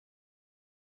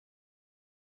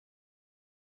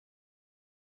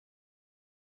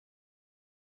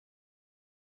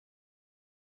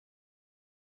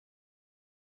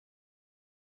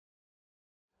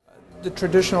The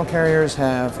traditional carriers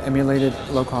have emulated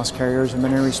low-cost carriers in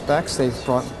many respects. They've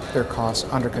brought their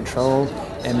costs under control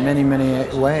in many, many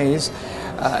ways,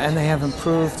 and they have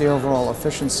improved the overall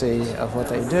efficiency of what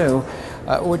they do,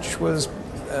 which was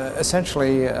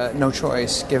essentially no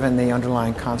choice given the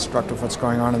underlying construct of what's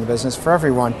going on in the business for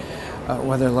everyone,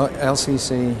 whether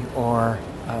LCC or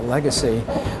legacy,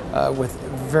 with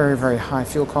very, very high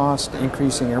fuel costs,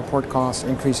 increasing airport costs,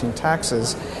 increasing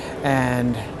taxes,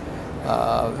 and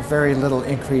very little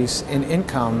increase in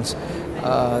incomes.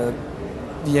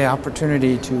 The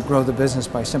opportunity to grow the business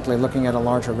by simply looking at a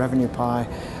larger revenue pie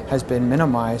has been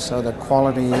minimized, so the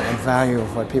quality and value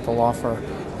of what people offer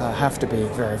have to be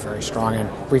very, very strong, and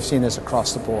we've seen this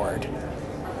across the board.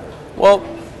 Well,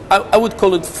 I would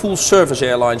call it full service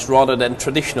airlines rather than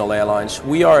traditional airlines.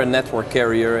 We are a network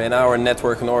carrier, and our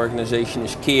network and organization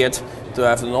is geared to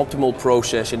have an optimal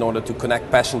process in order to connect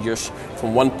passengers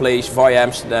from one place via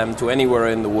Amsterdam to anywhere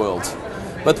in the world.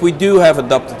 But we do have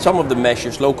adopted some of the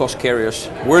measures low-cost carriers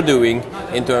were doing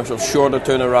in terms of shorter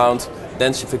turnaround,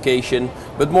 densification,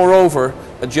 but moreover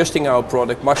adjusting our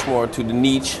product much more to the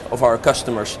needs of our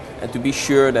customers, and to be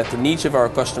sure that the needs of our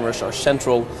customers are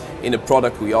central in the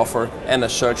product we offer, and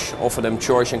as such offer them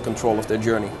choice and control of their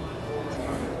journey.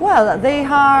 Well, they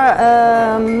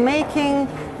are making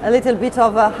a little bit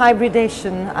of a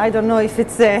hybridation. I don't know if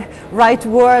it's the right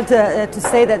word to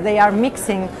say that they are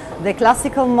mixing the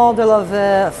classical model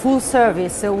of full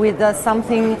service with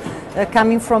something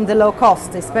coming from the low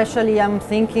cost. Especially I'm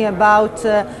thinking about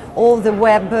all the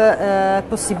web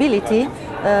possibility.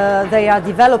 They are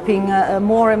developing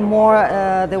more and more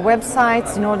the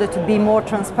websites in order to be more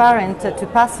transparent to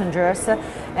passengers,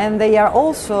 and they are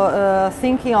also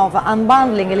thinking of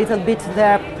unbundling a little bit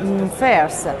their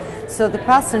fares. So the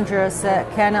passengers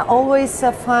can always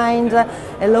find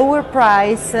a lower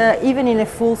price even in a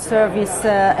full service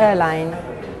airline.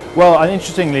 Well,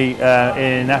 interestingly,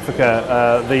 in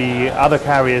Africa, the other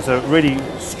carriers are really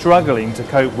struggling to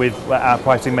cope with our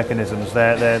pricing mechanisms.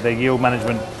 Their yield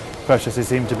management processes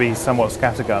seem to be somewhat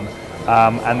scattergun,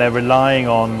 and they're relying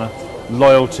on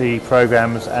loyalty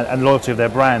programs and loyalty of their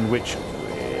brand, which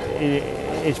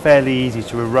is fairly easy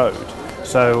to erode.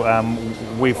 So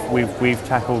we've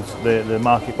tackled the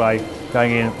market by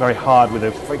going in very hard with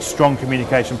a very strong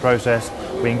communication process.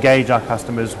 We engage our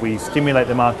customers, we stimulate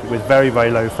the market with very, very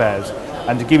low fares.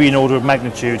 And to give you an order of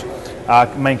magnitude, our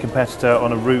main competitor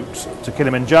on a route to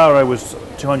Kilimanjaro was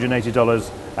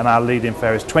 $280, and our lead-in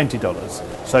fare is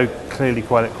 $20. So clearly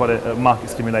quite a market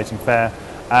stimulating fare,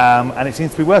 and it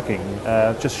seems to be working.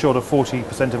 Just short of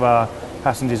 40% of our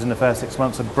passengers in the first 6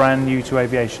 months are brand new to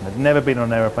aviation, had never been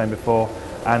on an aeroplane before,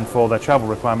 and for their travel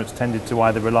requirements tended to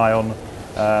either rely on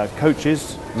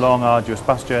coaches, long arduous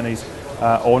bus journeys,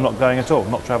 or not going at all,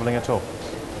 not travelling at all.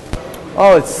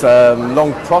 Oh, it's a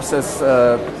long process.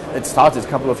 It started a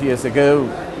couple of years ago.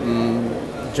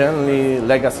 Generally,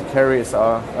 legacy carriers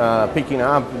are picking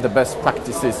up the best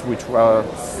practices which were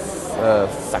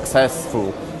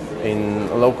successful in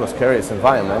low-cost carriers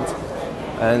environment,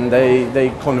 and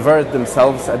they convert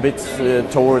themselves a bit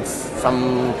towards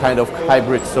some kind of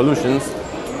hybrid solutions,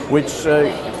 which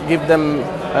give them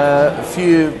a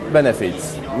few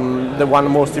benefits. The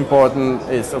one most important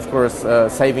is, of course,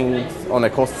 saving on a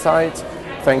cost side.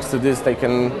 Thanks to this, they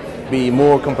can be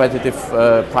more competitive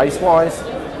price-wise,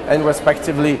 and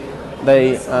respectively,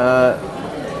 they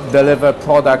deliver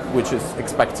product which is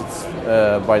expected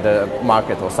by the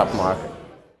market or sub-market.